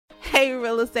Hey,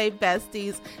 real estate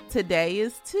besties. Today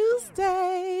is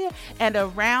Tuesday, and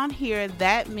around here,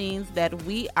 that means that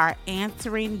we are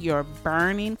answering your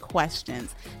burning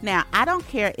questions. Now, I don't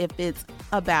care if it's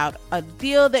about a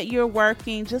deal that you're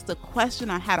working, just a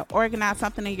question on how to organize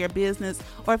something in your business,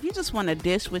 or if you just want to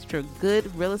dish with your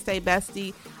good real estate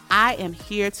bestie, I am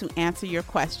here to answer your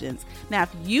questions. Now,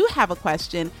 if you have a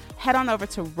question, head on over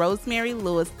to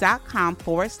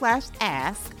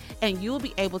rosemarylewis.com/ask, and you will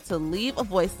be able to leave a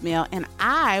voicemail and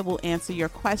I will answer your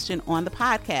question on the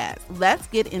podcast. Let's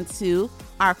get into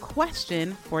our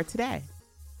question for today.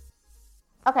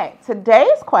 Okay,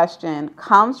 today's question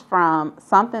comes from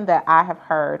something that I have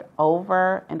heard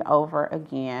over and over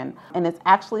again, and it's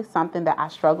actually something that I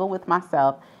struggle with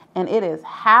myself, and it is,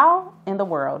 how in the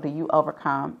world do you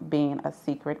overcome being a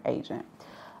secret agent?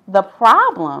 The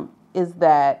problem is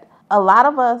that a lot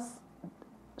of us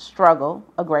struggle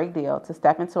a great deal to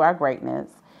step into our greatness,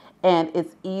 and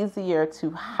it's easier to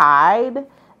hide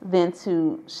than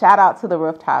to shout out to the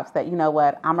rooftops that, you know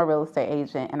what, I'm a real estate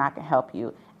agent and I can help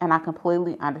you. And I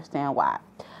completely understand why.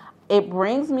 It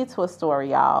brings me to a story,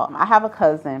 y'all. I have a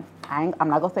cousin. I'm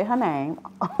not going to say her name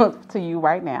to you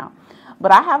right now.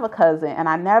 But I have a cousin, and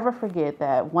I never forget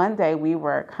that one day we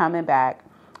were coming back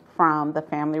from the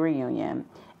family reunion,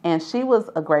 and she was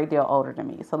a great deal older than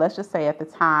me. So let's just say at the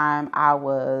time I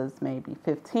was maybe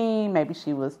 15, maybe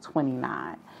she was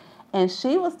 29. And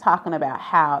she was talking about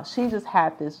how she just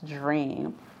had this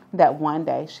dream that one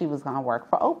day she was going to work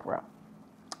for Oprah.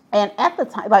 And at the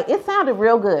time, like, it sounded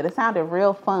real good. It sounded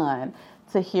real fun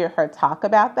to hear her talk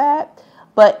about that.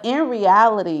 But in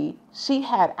reality, she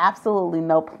had absolutely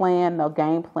no plan, no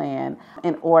game plan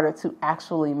in order to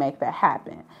actually make that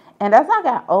happen. And as I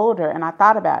got older and I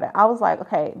thought about it, I was like,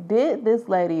 okay, did this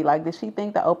lady, did she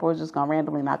think that Oprah was just going to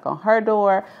randomly knock on her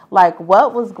door?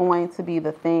 What was going to be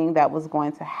the thing that was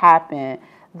going to happen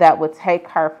that would take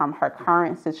her from her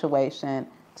current situation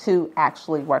to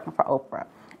actually working for Oprah?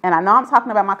 And I know I'm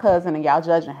talking about my cousin and y'all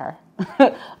judging her,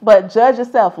 but judge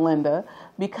yourself, Linda,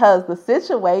 because the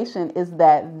situation is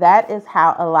that is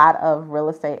how a lot of real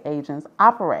estate agents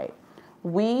operate.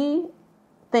 We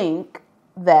think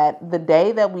that the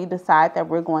day that we decide that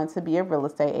we're going to be a real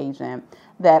estate agent,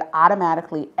 that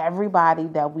automatically everybody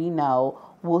that we know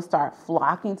will start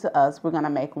flocking to us. We're going to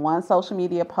make one social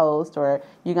media post, or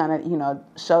you're going to,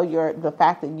 show the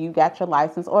fact that you got your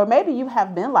license, or maybe you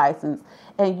have been licensed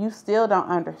and you still don't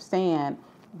understand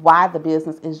why the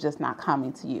business is just not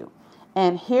coming to you.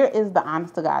 And here is the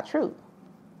honest to God truth.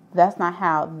 That's not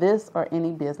how this or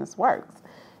any business works.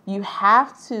 You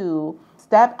have to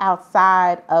step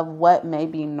outside of what may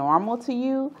be normal to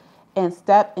you and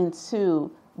step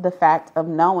into the fact of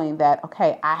knowing that,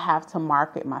 okay, I have to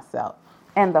market myself.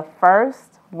 And the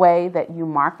first way that you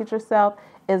market yourself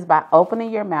is by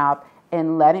opening your mouth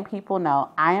and letting people know,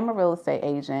 I am a real estate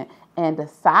agent, and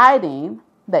deciding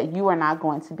that you are not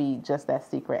going to be just that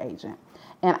secret agent.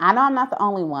 And I know I'm not the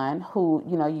only one who,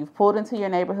 you've pulled into your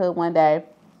neighborhood one day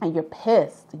and you're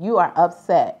pissed. You are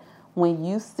upset when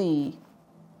you see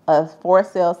a for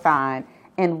sale sign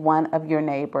in one of your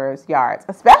neighbor's yards,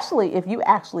 especially if you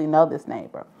actually know this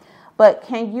neighbor. But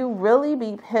can you really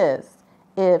be pissed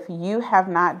if you have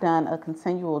not done a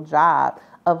continual job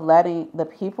of letting the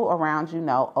people around you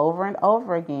know over and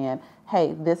over again,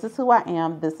 hey, this is who I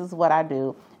am, this is what I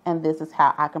do, and this is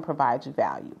how I can provide you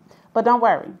value? But don't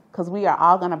worry, because we are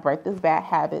all going to break this bad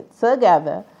habit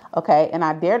together, okay? And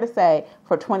I dare to say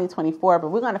for 2024, but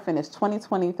we're going to finish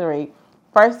 2023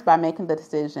 first by making the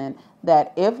decision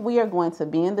that if we are going to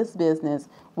be in this business,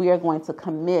 we are going to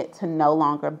commit to no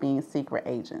longer being secret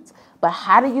agents. But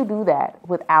how do you do that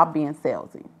without being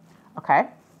salesy? Okay?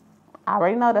 I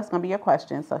already know that's going to be your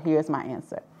question, so here's my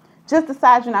answer. Just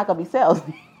decide you're not going to be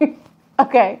salesy.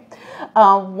 Okay?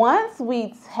 Once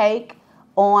we take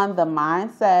on the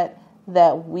mindset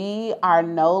that we are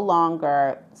no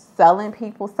longer selling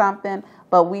people something,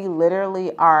 but we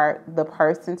literally are the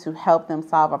person to help them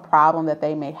solve a problem that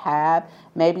they may have.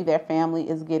 Maybe their family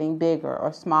is getting bigger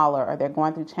or smaller, or they're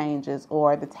going through changes,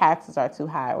 or the taxes are too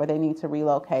high, or they need to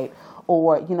relocate,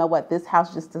 or this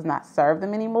house just does not serve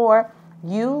them anymore.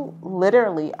 You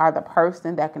literally are the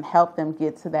person that can help them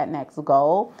get to that next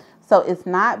goal. So it's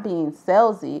not being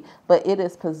salesy, but it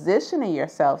is positioning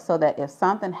yourself so that if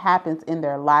something happens in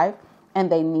their life and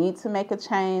they need to make a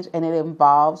change and it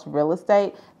involves real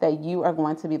estate, that you are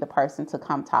going to be the person to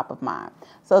come top of mind.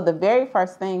 So the very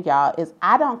first thing, y'all, is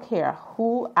I don't care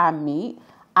who I meet.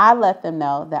 I let them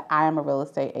know that I am a real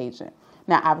estate agent.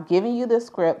 Now, I've given you this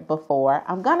script before.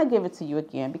 I'm going to give it to you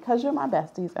again because you're my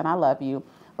besties and I love you.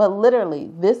 But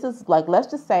literally, this is let's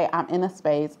just say I'm in a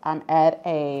space, I'm at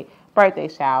a birthday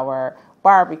shower,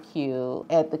 barbecue,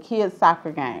 at the kids'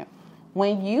 soccer game.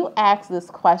 When you ask this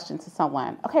question to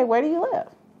someone, okay, where do you live?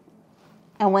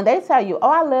 And when they tell you,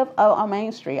 I live on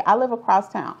Main Street, I live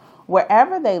across town,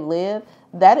 wherever they live,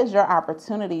 that is your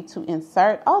opportunity to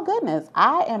insert, oh goodness,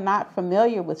 I am not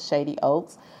familiar with Shady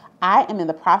Oaks. I am in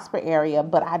the Prosper area,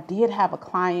 but I did have a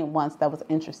client once that was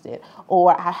interested.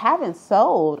 Or I haven't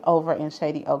sold over in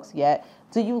Shady Oaks yet.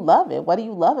 Do you love it? What do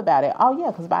you love about it? Oh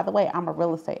yeah, because by the way, I'm a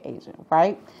real estate agent,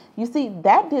 right? You see,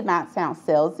 that did not sound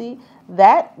salesy.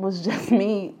 That was just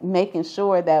me making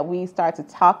sure that we start to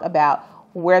talk about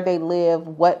where they live,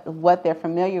 what they're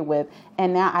familiar with.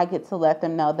 And now I get to let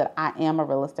them know that I am a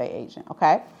real estate agent,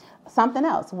 okay? Something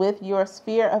else with your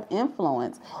sphere of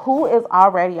influence. Who is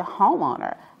already a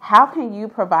homeowner? How can you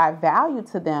provide value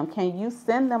to them? Can you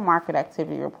send them market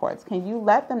activity reports? Can you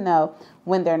let them know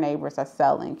when their neighbors are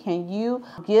selling? Can you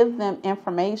give them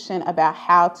information about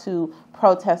how to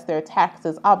protest their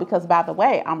taxes? Oh, because by the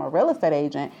way, I'm a real estate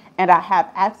agent and I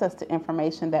have access to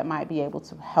information that might be able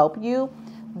to help you.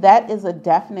 That is a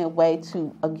definite way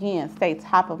to, again, stay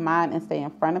top of mind and stay in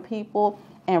front of people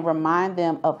and remind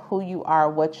them of who you are,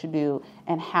 what you do,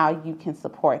 and how you can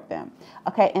support them.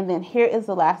 Okay, and then here is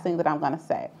the last thing that I'm going to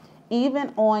say.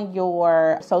 Even on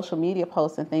your social media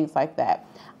posts and things like that,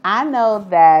 I know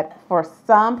that for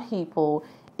some people,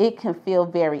 it can feel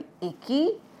very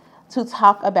icky to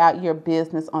talk about your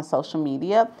business on social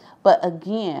media. But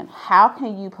again, how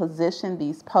can you position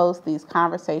these posts, these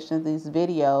conversations, these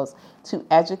videos to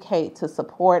educate, to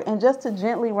support, and just to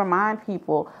gently remind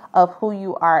people of who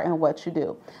you are and what you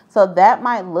do? So that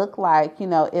might look like,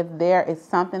 if there is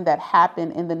something that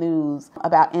happened in the news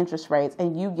about interest rates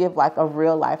and you give like a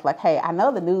real life, like, hey, I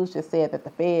know the news just said that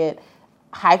the Fed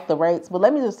hike the rates, but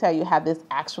let me just tell you how this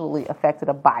actually affected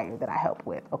a buyer that I help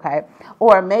with, okay?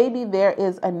 Or maybe there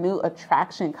is a new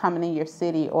attraction coming in your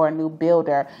city or a new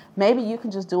builder. Maybe you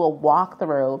can just do a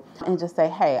walkthrough and just say,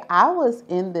 hey, I was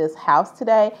in this house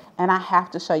today and I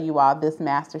have to show you all this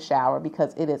master shower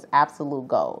because it is absolute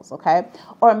goals, okay?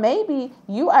 Or maybe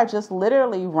you are just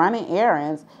literally running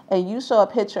errands and you show a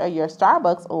picture of your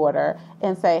Starbucks order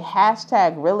and say,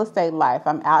 hashtag real estate life.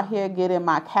 I'm out here getting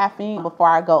my caffeine before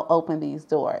I go open these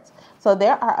doors. So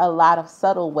there are a lot of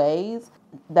subtle ways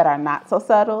that are not so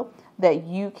subtle that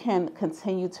you can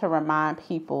continue to remind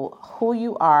people who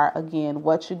you are, again,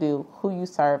 what you do, who you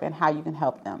serve, and how you can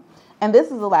help them. And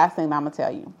this is the last thing I'm going to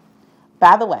tell you.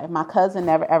 By the way, my cousin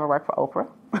never ever worked for Oprah.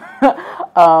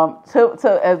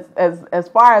 As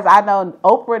far as I know,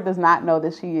 Oprah does not know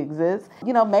that she exists.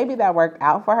 Maybe that worked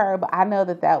out for her, but I know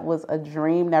that was a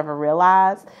dream never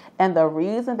realized. And the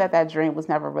reason that dream was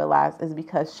never realized is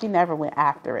because she never went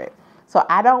after it. So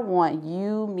I don't want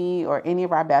you, me, or any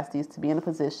of our besties to be in a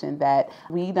position that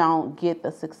we don't get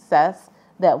the success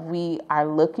that we are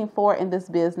looking for in this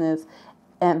business.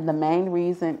 And the main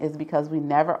reason is because we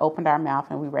never opened our mouth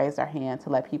and we raised our hand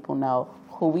to let people know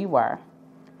who we were,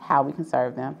 how we can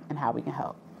serve them, and how we can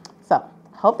help. So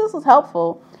I hope this was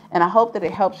helpful, and I hope that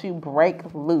it helps you break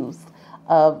loose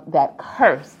of that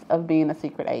curse of being a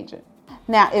secret agent.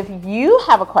 Now, if you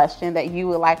have a question that you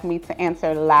would like me to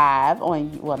answer live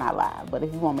on, well, not live, but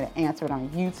if you want me to answer it on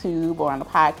YouTube or on the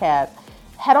podcast,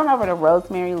 head on over to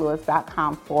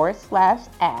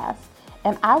rosemarylewis.com/ask.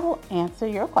 And I will answer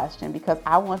your question because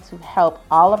I want to help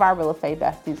all of our real estate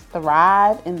besties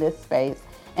thrive in this space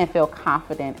and feel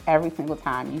confident every single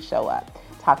time you show up.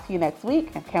 Talk to you next week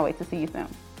and can't wait to see you soon.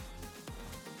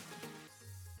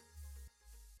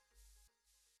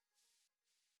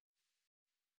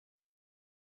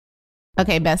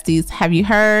 Okay, besties, have you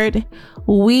heard?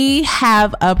 We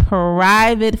have a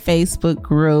private Facebook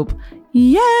group.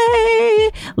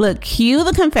 Yay! Look, cue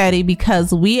the confetti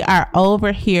because we are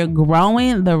over here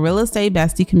growing the real estate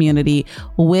bestie community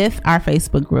with our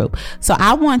Facebook group. So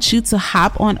I want you to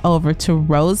hop on over to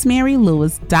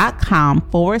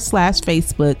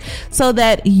rosemarylewis.com/Facebook so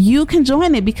that you can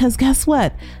join it, because guess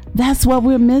what? That's what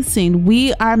we're missing.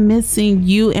 We are missing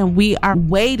you, and we are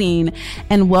waiting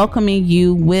and welcoming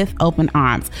you with open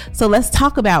arms. So let's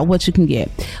talk about what you can get.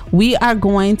 We are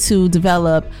going to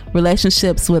develop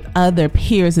relationships with other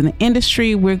peers in the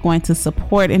industry. We're going to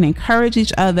support and encourage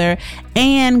each other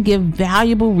and give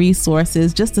valuable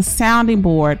resources, just a sounding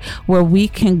board where we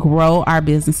can grow our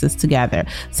businesses together.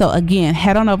 So again,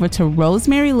 head on over to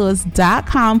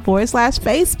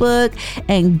rosemarylewis.com/Facebook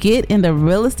and get in the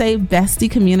real estate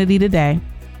bestie community today.